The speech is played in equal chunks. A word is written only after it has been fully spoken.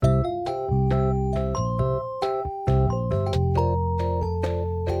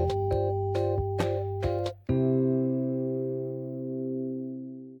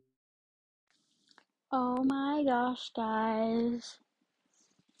gosh, guys.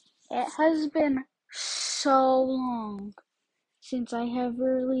 It has been so long since I have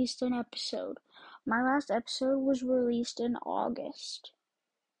released an episode. My last episode was released in August.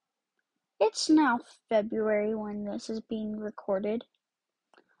 It's now February when this is being recorded.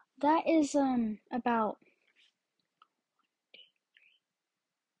 That is about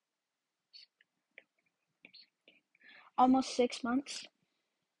almost 6 months.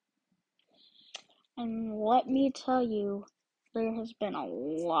 And let me tell you, there has been a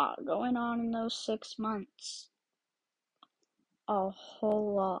lot going on in those 6 months. A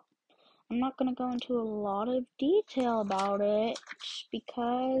whole lot. I'm not going to go into a lot of detail about it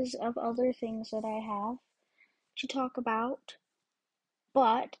because of other things that I have to talk about,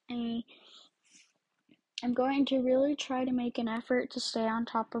 but I'm going to really try to make an effort to stay on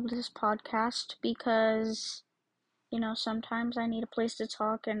top of this podcast because, sometimes I need a place to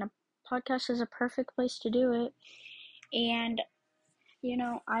talk, and a podcast is a perfect place to do it. And,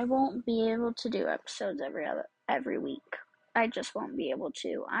 I won't be able to do episodes every week. I just won't be able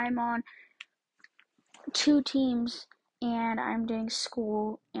to. I'm on 2 teams and I'm doing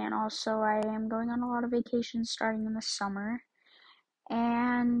school, and also I am going on a lot of vacations starting in the summer,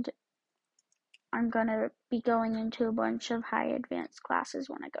 and I'm gonna be going into a bunch of high advanced classes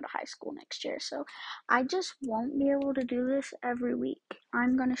when I go to high school next year, so I just won't be able to do this every week.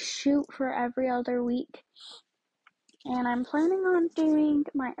 I'm gonna shoot for every other week, and I'm planning on doing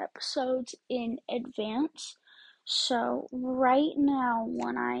my episodes in advance. So right now,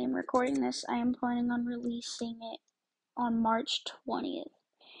 when I am recording this, I am planning on releasing it on March 20th.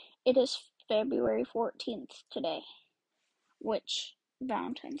 It is February 14th today, which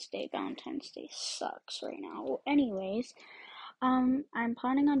Valentine's Day sucks right now. Anyways, I'm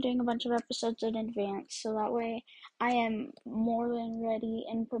planning on doing a bunch of episodes in advance, so that way I am more than ready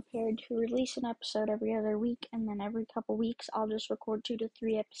and prepared to release an episode every other week, and then every couple weeks I'll just record 2 to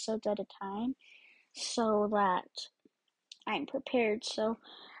 3 episodes at a time, so that I'm prepared. So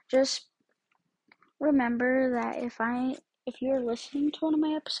just remember that if you're listening to one of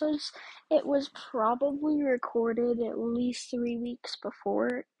my episodes, it was probably recorded at least 3 weeks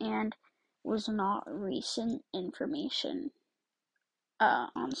before and was not recent information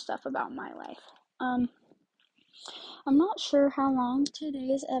on stuff about my life. I'm not sure how long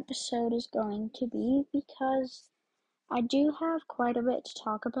today's episode is going to be because I do have quite a bit to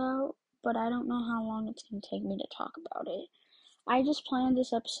talk about, but I don't know how long it's going to take me to talk about it. I just planned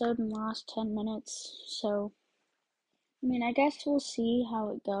this episode in the last 10 minutes, so I guess we'll see how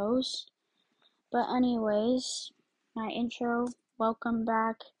it goes. But anyways, my intro, welcome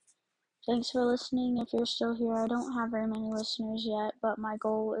back. Thanks for listening. If you're still here, I don't have very many listeners yet, but my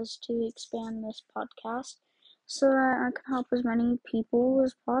goal is to expand this podcast so that I can help as many people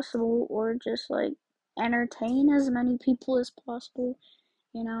as possible, or just entertain as many people as possible,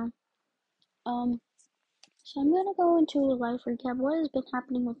 you know. So I'm gonna go into a life recap. What has been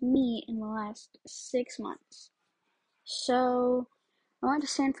happening with me in the last 6 months? So I went to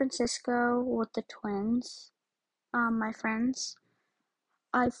San Francisco with the twins, my friends.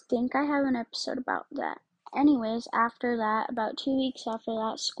 I think I have an episode about that. Anyways, after that, about 2 weeks after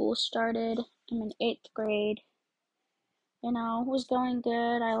that, school started. I'm in 8th grade. It was going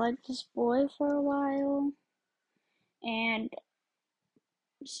good. I liked this boy for a while, and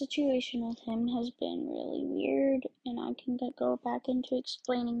the situation with him has been really weird, and I can go back into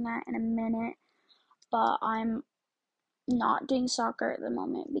explaining that in a minute, but I'm not doing soccer at the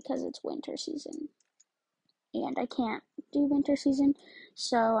moment because it's winter season and I can't do winter season,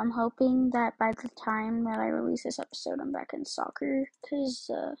 so I'm hoping that by the time that I release this episode I'm back in soccer, because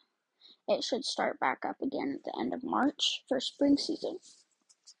it should start back up again at the end of March for spring season.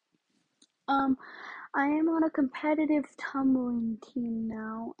 I am on a competitive tumbling team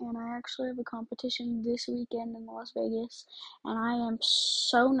now, and I actually have a competition this weekend in Las Vegas, and I am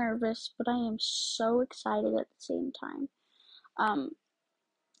so nervous, but I am so excited at the same time.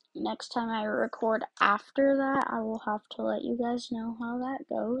 Next time I record after that, I will have to let you guys know how that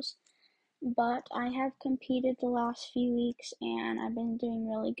goes. But I have competed the last few weeks, and I've been doing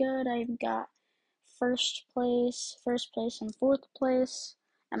really good. I've got first place, and fourth place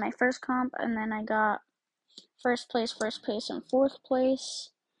at my first comp, and then I got first place, and fourth place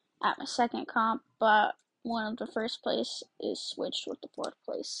at my second comp, but one of the first place is switched with the fourth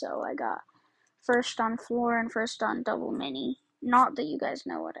place, so I got first on floor and first on double mini. Not that you guys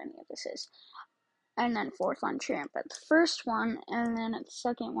know what any of this is. And then fourth on tramp at the first one, and then at the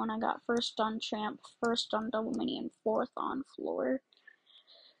second one I got first on tramp, first on double mini, and fourth on floor.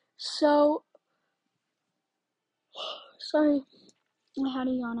 So, sorry, I had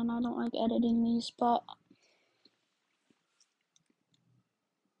a yawn and I don't like editing these, but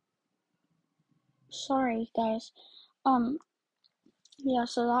Sorry, guys. Um, yeah,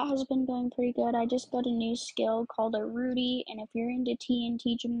 so that has been going pretty good. I just got a new skill called a Rudy, and if you're into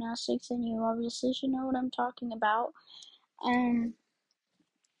TNT gymnastics, then you obviously should know what I'm talking about. Um,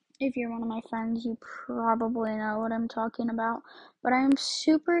 if you're one of my friends, you probably know what I'm talking about. But I am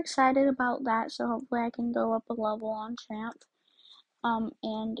super excited about that, so hopefully I can go up a level on Champ,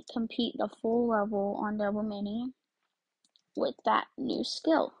 and compete the full level on Double Mini with that new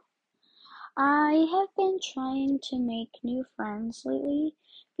skill. I have been trying to make new friends lately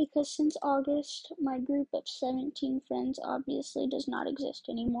because since August, my group of 17 friends obviously does not exist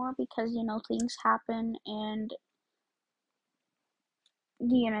anymore because, things happen and,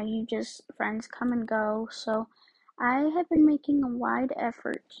 you just, friends come and go. So I have been making a wide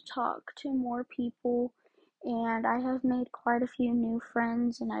effort to talk to more people, and I have made quite a few new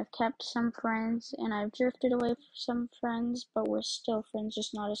friends, and I've kept some friends, and I've drifted away from some friends, but we're still friends,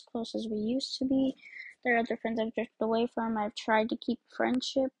 just not as close as we used to be. There are other friends I've drifted away from, I've tried to keep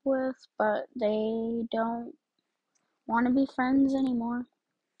friendship with, but they don't want to be friends anymore,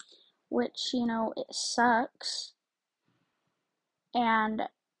 which, it sucks. And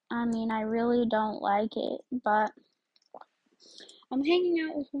I mean, I really don't like it, but I'm hanging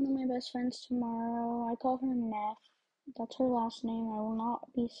out with one of my best friends tomorrow. I call her Neff. That's her last name. I will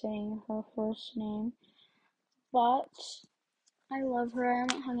not be saying her first name, but I love her. I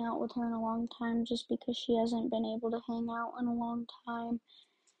haven't hung out with her in a long time just because she hasn't been able to hang out in a long time.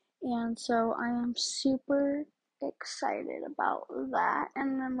 And so I am super excited about that.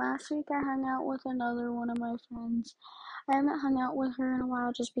 And then last week I hung out with another one of my friends. I haven't hung out with her in a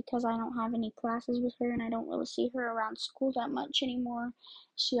while just because I don't have any classes with her and I don't really see her around school that much anymore.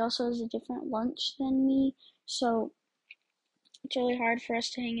 She also has a different lunch than me, so it's really hard for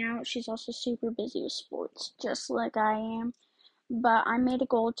us to hang out. She's also super busy with sports, just like I am. But I made a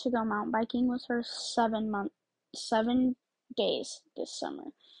goal to go mountain biking with her 7 days this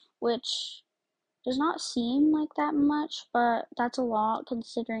summer, which does not seem like that much, but that's a lot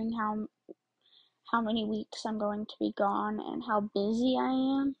considering how many weeks I'm going to be gone and how busy I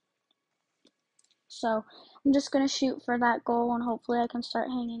am. So I'm just gonna shoot for that goal and hopefully I can start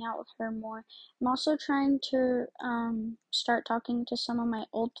hanging out with her more. I'm also trying to start talking to some of my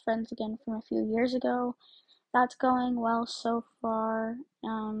old friends again from a few years ago. That's going well so far.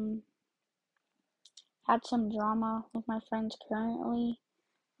 Had some drama with my friends currently.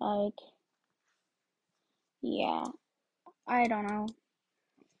 Like, yeah, I don't know.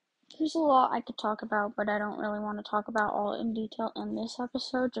 There's a lot I could talk about, but I don't really want to talk about all in detail in this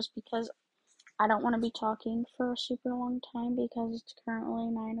episode just because I don't want to be talking for a super long time because it's currently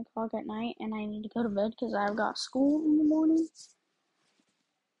 9 o'clock at night and I need to go to bed because I've got school in the morning.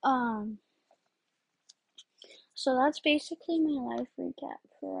 Um, so that's basically my life recap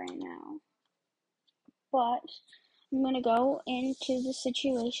for right now. But I'm gonna go into the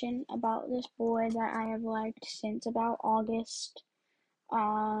situation about this boy that I have liked since about August.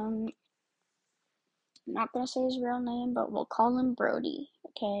 I'm not gonna say his real name, but we'll call him Brody,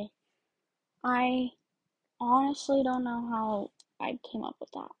 okay? I honestly don't know how I came up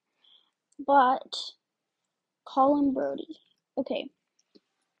with that. But call him Brody. Okay.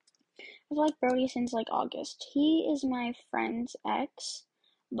 I've liked Brody since like August. He is my friend's ex,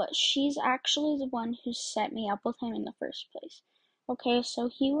 but she's actually the one who set me up with him in the first place. Okay, so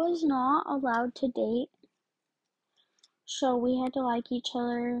he was not allowed to date, so we had to like each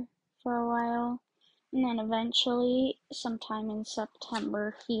other for a while. And then eventually, sometime in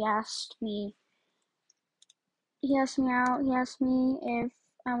September, he asked me out, he asked me if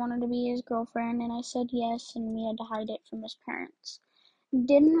I wanted to be his girlfriend, and I said yes, and we had to hide it from his parents.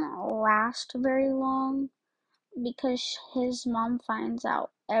 Didn't last very long because his mom finds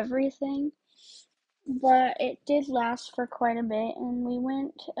out everything, but it did last for quite a bit, and we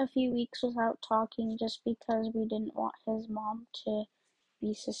went a few weeks without talking just because we didn't want his mom to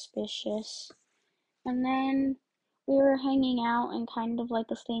be suspicious. And then we were hanging out and kind of like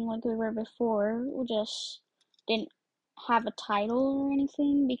a thing like we were before. We just didn't have a title or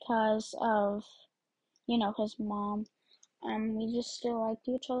anything because of, his mom. We just still liked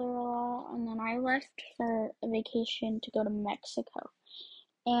each other a lot. And then I left for a vacation to go to Mexico.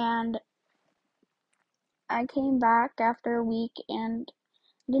 And I came back after a week and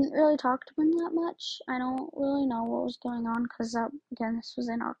didn't really talk to him that much. I don't really know what was going on because, again, this was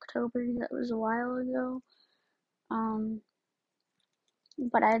in October. That was a while ago. Um,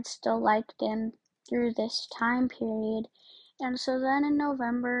 but I'd still liked him through this time period. And so then in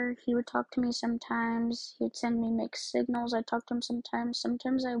November, he would talk to me sometimes. He would send me mixed signals. I'd talk to him sometimes.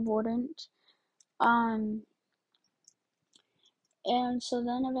 Sometimes I wouldn't. Um, And so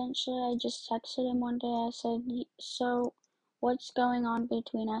then eventually I just texted him one day. I said, "So, what's going on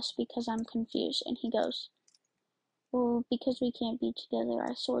between us? Because I'm confused." And he goes, "Well, because we can't be together,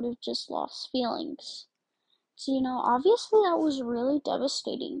 I sort of just lost feelings." So, obviously that was really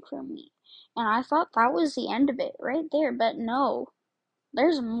devastating for me. And I thought that was the end of it right there. But no,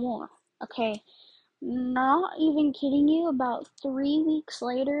 there's more. Okay, not even kidding you, about 3 weeks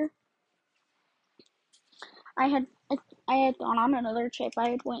later, I had I had gone on another trip. I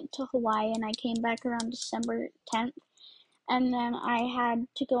had went to Hawaii and I came back around December 10th, and then I had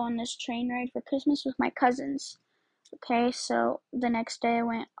to go on this train ride for Christmas with my cousins. Okay, so the next day I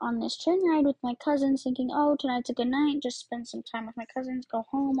went on this train ride with my cousins thinking, "Oh, tonight's a good night, just spend some time with my cousins, go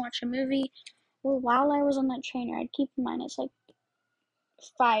home, watch a movie." Well, while I was on that train ride, keep in mind it's like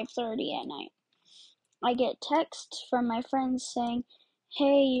 5:30 at night, I get texts from my friends saying,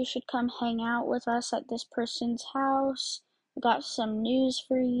 "Hey, you should come hang out with us at this person's house. I got some news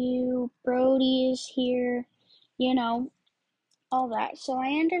for you. Brody is here." You know, all that. So I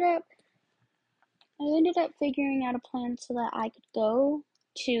ended up figuring out a plan so that I could go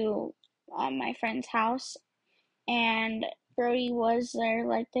to my friend's house, and Brody was there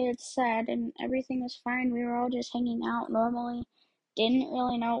like they had said, and everything was fine. We were all just hanging out normally. Didn't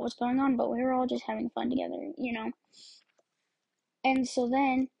really know what was going on, but we were all just having fun together. And so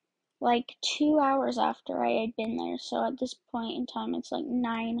then, like 2 hours after I had been there, so at this point in time, it's like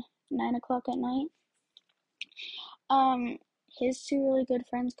nine o'clock at night. Um, his two really good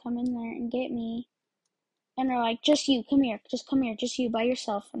friends come in there and get me, and they're like, "Just you, come here, just come here, just you by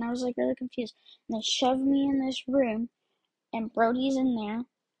yourself." And I was like really confused. And they shoved me in this room, and Brody's in there,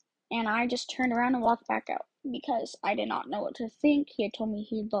 and I just turned around and walked back out because I did not know what to think. He had told me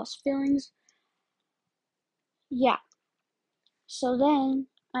he'd lost feelings. Yeah. So then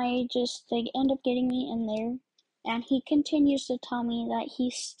they end up getting me in there, and he continues to tell me that he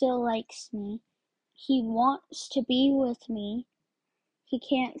still likes me. He wants to be with me. He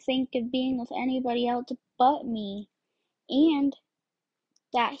can't think of being with anybody else but me, and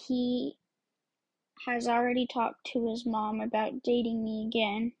that he has already talked to his mom about dating me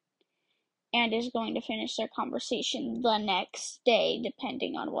again and is going to finish their conversation the next day,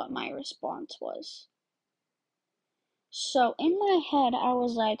 depending on what my response was. So in my head, I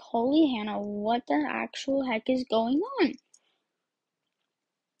was like, "Holy Hannah, what the actual heck is going on?" It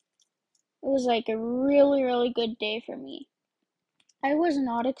was like a really, really good day for me. I was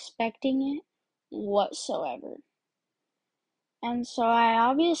not expecting it whatsoever. And so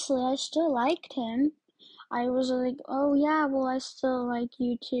I still liked him. I was like, "Oh yeah, well I still like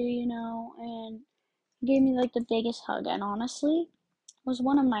you too," and he gave me like the biggest hug, and honestly, it was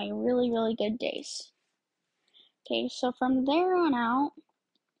one of my really, really good days. Okay, so from there on out,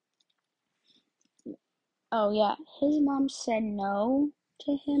 oh yeah, his mom said no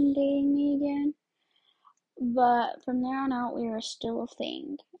to him dating me again. But from there on out, we were still a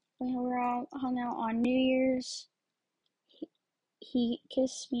thing. We were all hung out on New Year's. He, he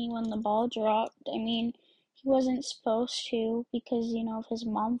kissed me when the ball dropped. I mean, he wasn't supposed to because, if his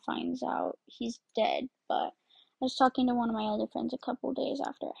mom finds out, he's dead. But I was talking to one of my other friends a couple days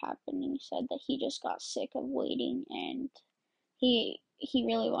after it happened, and he said that he just got sick of waiting, and he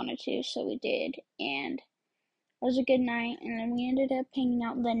really wanted to, so we did. And it was a good night, and then we ended up hanging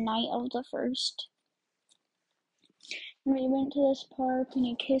out the night of the first. We went to this park and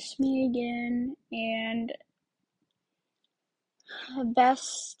he kissed me again, and the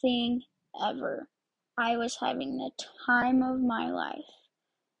best thing ever. I was having the time of my life.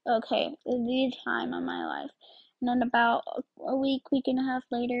 Okay, the time of my life. And then about a week and a half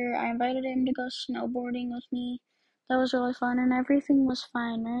later, I invited him to go snowboarding with me. That was really fun, and everything was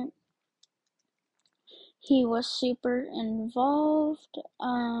fine, right? He was super involved.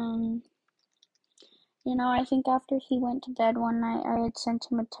 I think after he went to bed one night, I had sent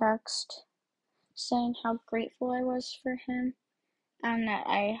him a text saying how grateful I was for him and that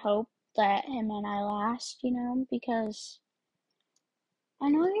I hope that him and I last, because I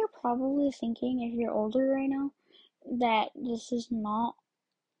know you're probably thinking, if you're older right now, that this is not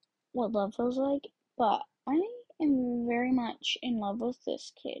what love feels like, but I am very much in love with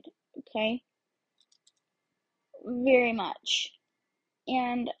this kid, okay? Very much.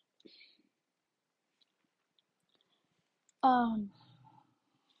 And, um,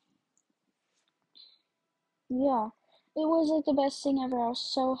 yeah, it was like the best thing ever. I was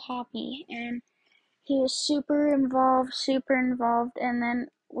so happy, and he was super involved, and then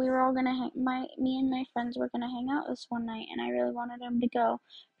we were all gonna me and my friends were gonna hang out this one night, and I really wanted him to go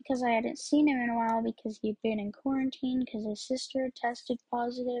because I hadn't seen him in a while because he'd been in quarantine because his sister tested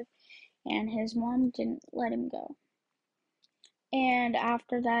positive, and his mom didn't let him go. And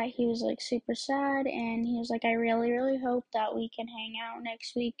after that, he was like super sad, and he was like, I really, really hope that we can hang out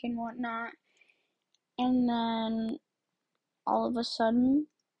next week and whatnot. And then all of a sudden,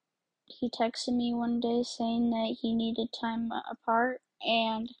 he texted me one day saying that he needed time apart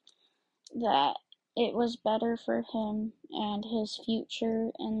and that it was better for him and his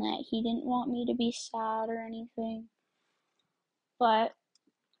future, and that he didn't want me to be sad or anything. But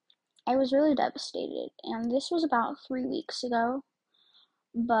I was really devastated, and this was about 3 weeks ago.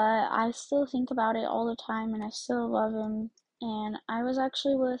 But I still think about it all the time, and I still love him. And I was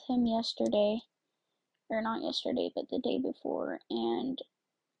actually with him yesterday, or not yesterday, but the day before, and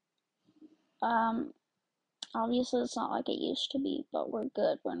um, obviously it's not like it used to be, but we're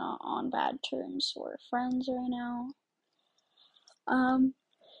good. We're not on bad terms. We're friends right now. Um,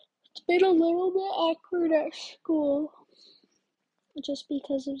 it's been a little bit awkward at school, just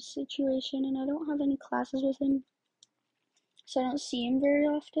because of the situation, and I don't have any classes with him, so I don't see him very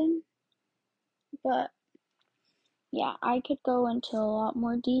often. But yeah, I could go into a lot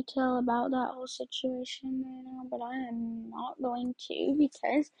more detail about that whole situation right now, but I am not going to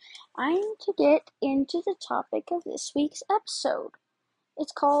because I need to get into the topic of this week's episode.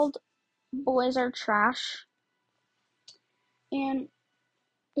 It's called Boys Are Trash. And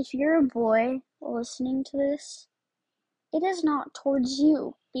if you're a boy listening to this, it is not towards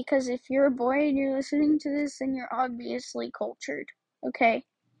you. Because if you're a boy and you're listening to this, then you're obviously cultured. Okay?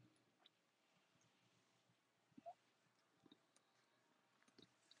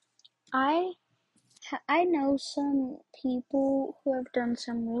 I I know some people who have done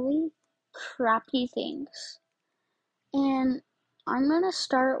some really crappy things. And I'm gonna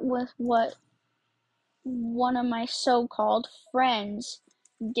start with what one of my so-called friends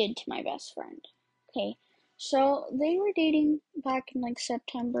did to my best friend. Okay, so they were dating back in like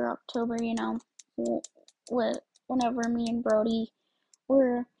September, October, with whenever me and Brody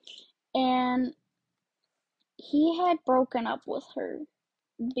were, and he had broken up with her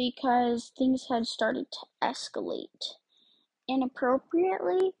because things had started to escalate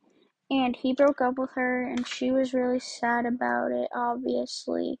inappropriately, and he broke up with her, and she was really sad about it,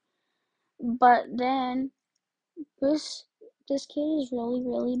 obviously. But then this this kid is really,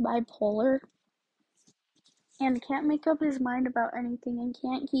 really bipolar and can't make up his mind about anything and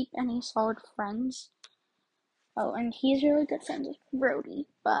can't keep any solid friends. Oh, and he's really good friends with Brody,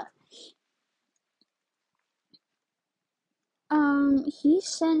 but he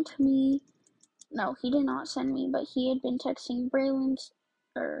sent me, no, he did not send me, but he had been texting Braylon's,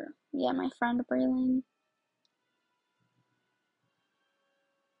 or yeah, my friend Braylon.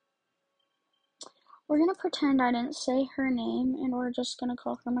 We're gonna pretend I didn't say her name, and we're just gonna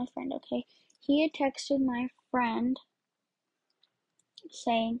call her my friend, okay? He had texted my friend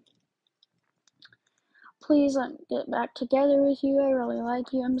saying, please let me get back together with you. I really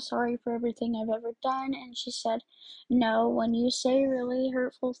like you. I'm sorry for everything I've ever done. And she said, no, when you say really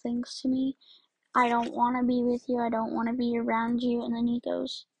hurtful things to me, I don't want to be with you. I don't want to be around you. And then he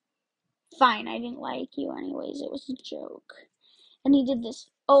goes, fine, I didn't like you anyways. It was a joke. And he did this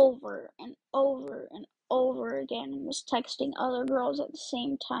over and over and over again and was texting other girls at the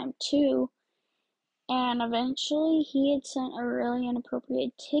same time too. And eventually he had sent a really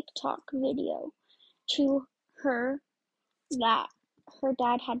inappropriate TikTok video to her that her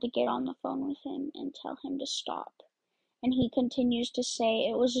dad had to get on the phone with him and tell him to stop. And he continues to say,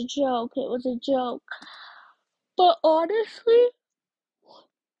 it was a joke, it was a joke. But honestly,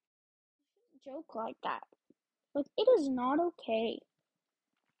 joke like that. Like, it is not okay.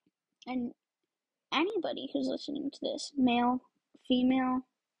 And anybody who's listening to this, male, female,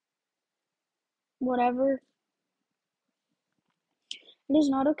 whatever, it is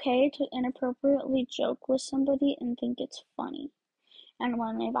not okay to inappropriately joke with somebody and think it's funny. And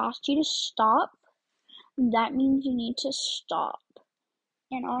when they've asked you to stop, that means you need to stop.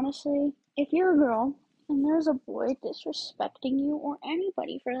 And honestly, if you're a girl and there's a boy disrespecting you, or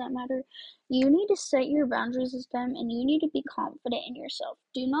anybody for that matter, you need to set your boundaries with them and you need to be confident in yourself.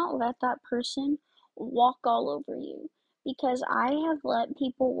 Do not let that person walk all over you. Because I have let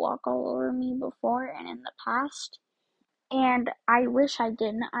people walk all over me before and in the past. And I wish I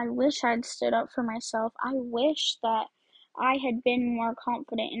didn't. I wish I'd stood up for myself. I wish that I had been more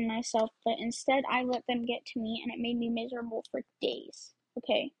confident in myself, but instead I let them get to me and it made me miserable for days.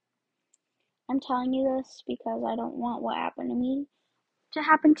 Okay? I'm telling you this because I don't want what happened to me to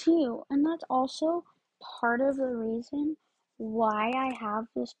happen to you. And that's also part of the reason why I have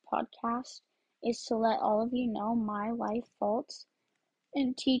this podcast is to let all of you know my life faults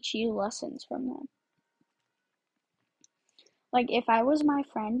and teach you lessons from them. Like, if I was my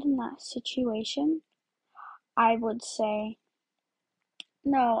friend in that situation, I would say,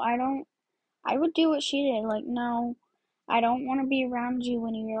 No, I don't. I would do what she did. Like, no, I don't want to be around you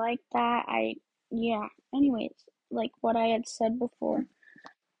when you're like that. Yeah. Anyways, like what I had said before.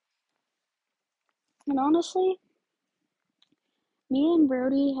 And honestly, me and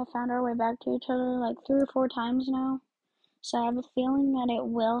Brody have found our way back to each other like 3 or 4 times now. So I have a feeling that it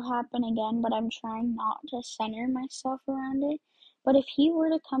will happen again, but I'm trying not to center myself around it. But if he were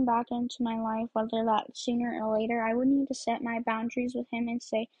to come back into my life, whether that sooner or later, I would need to set my boundaries with him and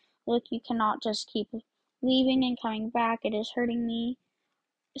say, look, you cannot just keep leaving and coming back. It is hurting me.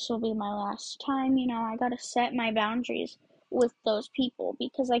 This will be my last time. I gotta set my boundaries with those people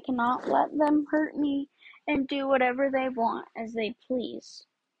because I cannot let them hurt me and do whatever they want as they please.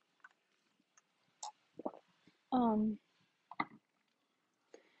 Um,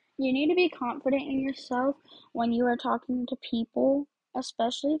 You need to be confident in yourself when you are talking to people,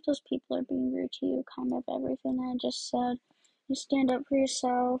 especially if those people are being rude to you, kind of everything I just said. You stand up for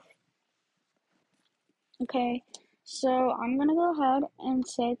yourself. Okay, so I'm gonna go ahead and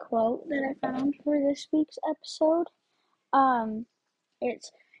say a quote that I found for this week's episode. Um,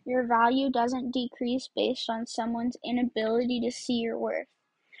 it's your value doesn't decrease based on someone's inability to see your worth.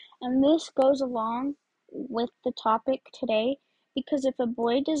 And this goes along with the topic today because if a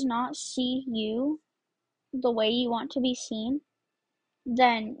boy does not see you the way you want to be seen,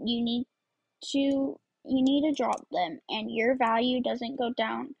 then you need to drop them and your value doesn't go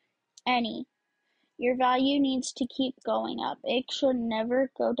down any. Your value needs to keep going up. It should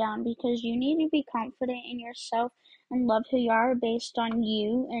never go down because you need to be confident in yourself and love who you are based on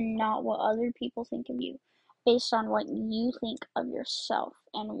you and not what other people think of you. Based on what you think of yourself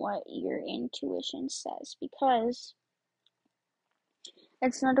and what your intuition says because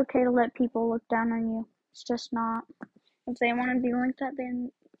it's not okay to let people look down on you. It's just not. If they want to be like that,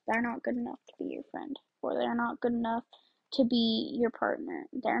 then they're not good enough to be your friend, or they're not good enough to be your partner.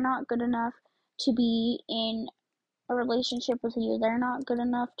 They're not good enough to be in a relationship with you. They're not good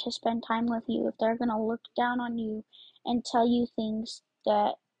enough to spend time with you if they're going to look down on you and tell you things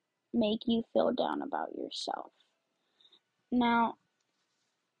that make you feel down about yourself. Now,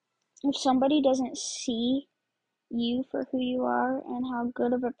 if somebody doesn't see you for who you are and how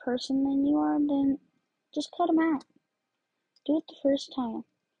good of a person then you are, then just cut them out. Do it the first time.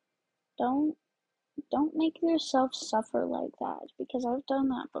 Don't don't make yourself suffer like that because I've done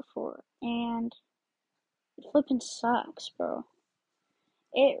that before and it flipping sucks, bro.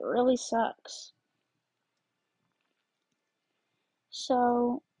 It really sucks.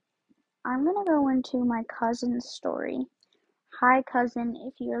 So, I'm gonna go into my cousin's story. Hi, cousin,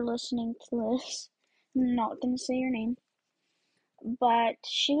 if you're listening to this. I'm not gonna say your name. But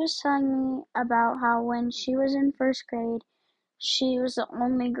she was telling me about how when she was in first grade, she was the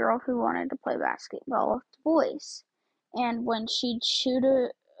only girl who wanted to play basketball with the boys. And when she'd shoot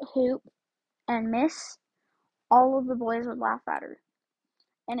a hoop and miss, all of the boys would laugh at her,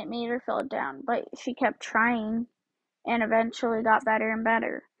 and it made her feel down. But she kept trying and eventually got better and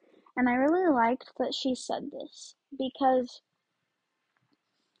better. And I really liked that she said this because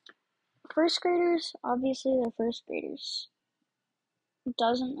first graders, obviously, they're first graders. It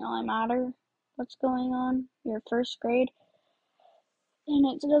doesn't really matter what's going on. You're first grade. And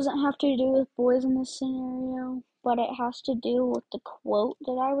it doesn't have to do with boys in this scenario, but it has to do with the quote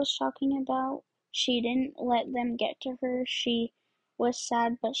that I was talking about. She didn't let them get to her. She was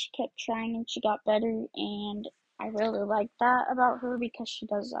sad, but she kept trying and she got better. And I really like that about her because she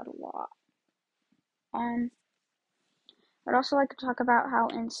does that a lot. I'd also like to talk about how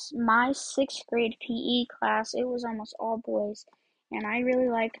in my sixth grade PE class, it was almost all boys. And I really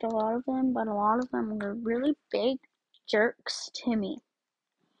liked a lot of them, but a lot of them were really big jerks to me.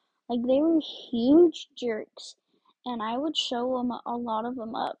 Like, they were huge jerks, and I would show them a lot of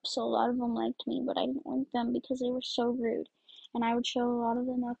them up, so a lot of them liked me, but I didn't like them because they were so rude. And I would show a lot of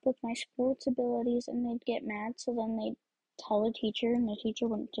them up with my sports abilities, and they'd get mad, so then they'd tell the teacher, and the teacher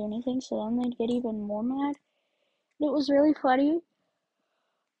wouldn't do anything, so then they'd get even more mad. It was really funny.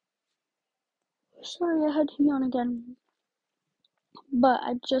 Sorry, I had to yawn again. But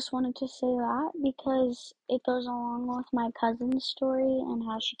I just wanted to say that because it goes along with my cousin's story and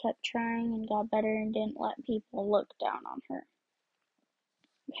how she kept trying and got better and didn't let people look down on her.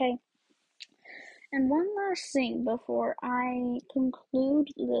 Okay? And one last thing before I conclude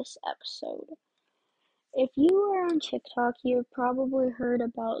this episode. If you are on TikTok, you've probably heard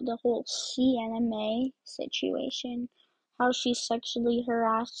about the whole CNMA situation, how she sexually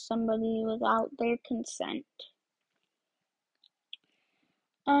harassed somebody without their consent.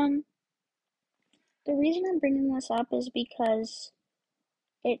 Um, the reason I'm bringing this up is because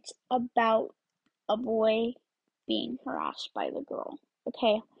it's about a boy being harassed by the girl.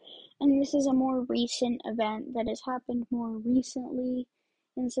 Okay, and this is a more recent event that has happened more recently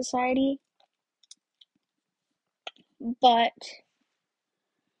in society, but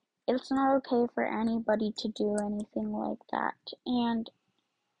it's not okay for anybody to do anything like that. And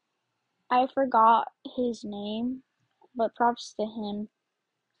I forgot his name, but props to him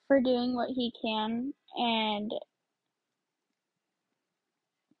for doing what he can, and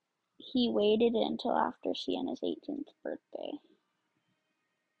he waited until after Sienna's 18th birthday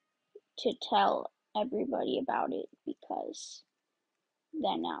to tell everybody about it because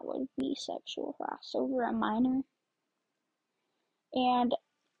then that would be sexual harassment over a minor. And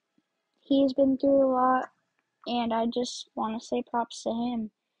he's been through a lot, and I just want to say props to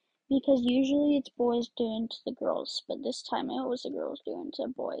him because usually it's boys doing to the girls, but this time it was the girls doing to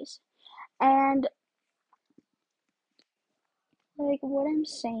boys. And like what I'm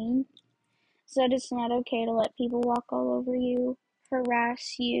saying is that it's not okay to let people walk all over you,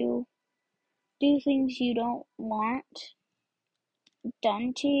 harass you, do things you don't want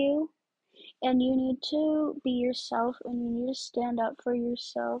done to you, and you need to be yourself and you need to stand up for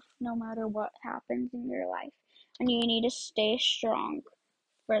yourself no matter what happens in your life. And you need to stay strong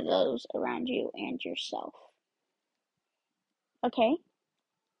for those around you and yourself. Okay?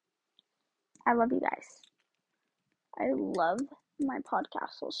 I love you guys. I love my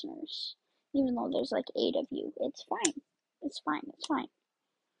podcast listeners. Even though there's like 8 of you. It's fine. It's fine. It's fine.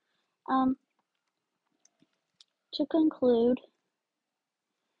 Um, to conclude,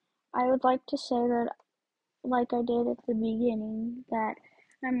 I would like to say that, like I did at the beginning, that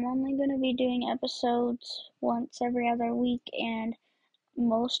I'm only going to be doing episodes once every other week, and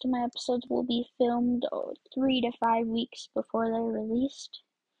most of my episodes will be filmed 3 to 5 weeks before they're released.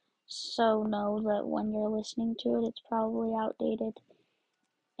 So know that when you're listening to it, it's probably outdated,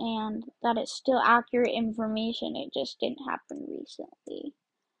 and that it's still accurate information. It just didn't happen recently.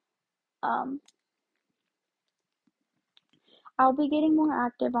 I'll be getting more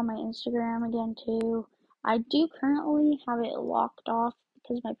active on my Instagram again too. I do currently have it locked off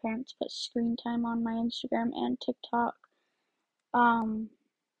because my parents put screen time on my Instagram and TikTok.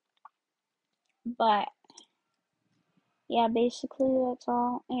 But yeah, basically that's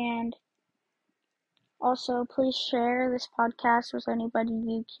all. And also, please share this podcast with anybody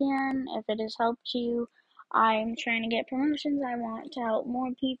you can if it has helped you. I'm trying to get promotions. I want to help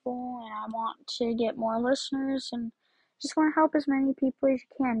more people and I want to get more listeners and just want to help as many people as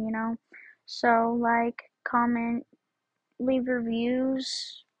you can, you know? So, like, comment, leave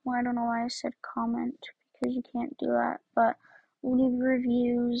reviews. Well, I don't know why I said comment because you can't do that, but leave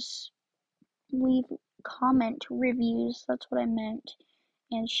reviews, leave comment reviews, that's what I meant,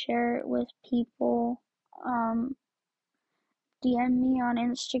 and share it with people. DM me on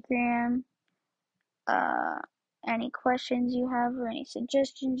Instagram, uh, any questions you have or any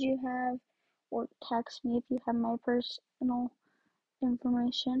suggestions you have, or text me if you have my personal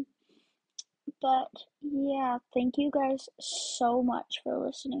information. But yeah, thank you guys so much for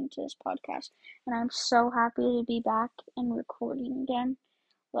listening to this podcast, and I'm so happy to be back and recording again.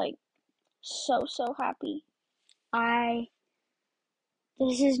 Like, so happy. I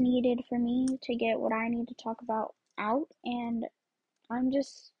This is needed for me to get what I need to talk about out, and I'm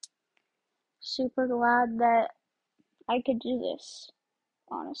just super glad that I could do this,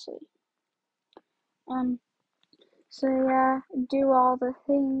 honestly. Um, so yeah, do all the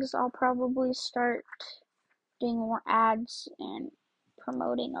things. I'll probably start doing more ads and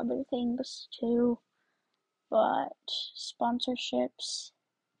promoting other things too, but sponsorships,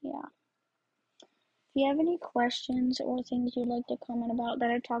 yeah. If you have any questions or things you'd like to comment about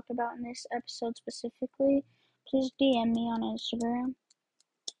that I talked about in this episode specifically, please DM me on Instagram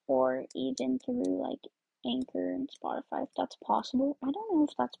or even through like Anchor and Spotify if that's possible. I don't know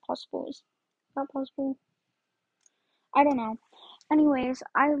if that's possible. Is that possible? I don't know. Anyways,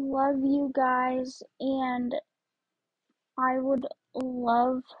 I love you guys and I would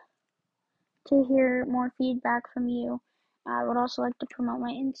love to hear more feedback from you. I would also like to promote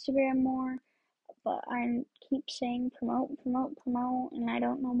my Instagram more, but I keep saying promote, and I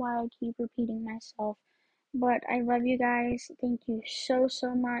don't know why I keep repeating myself. But I love you guys. Thank you so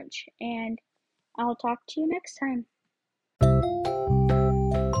much, and I'll talk to you next time.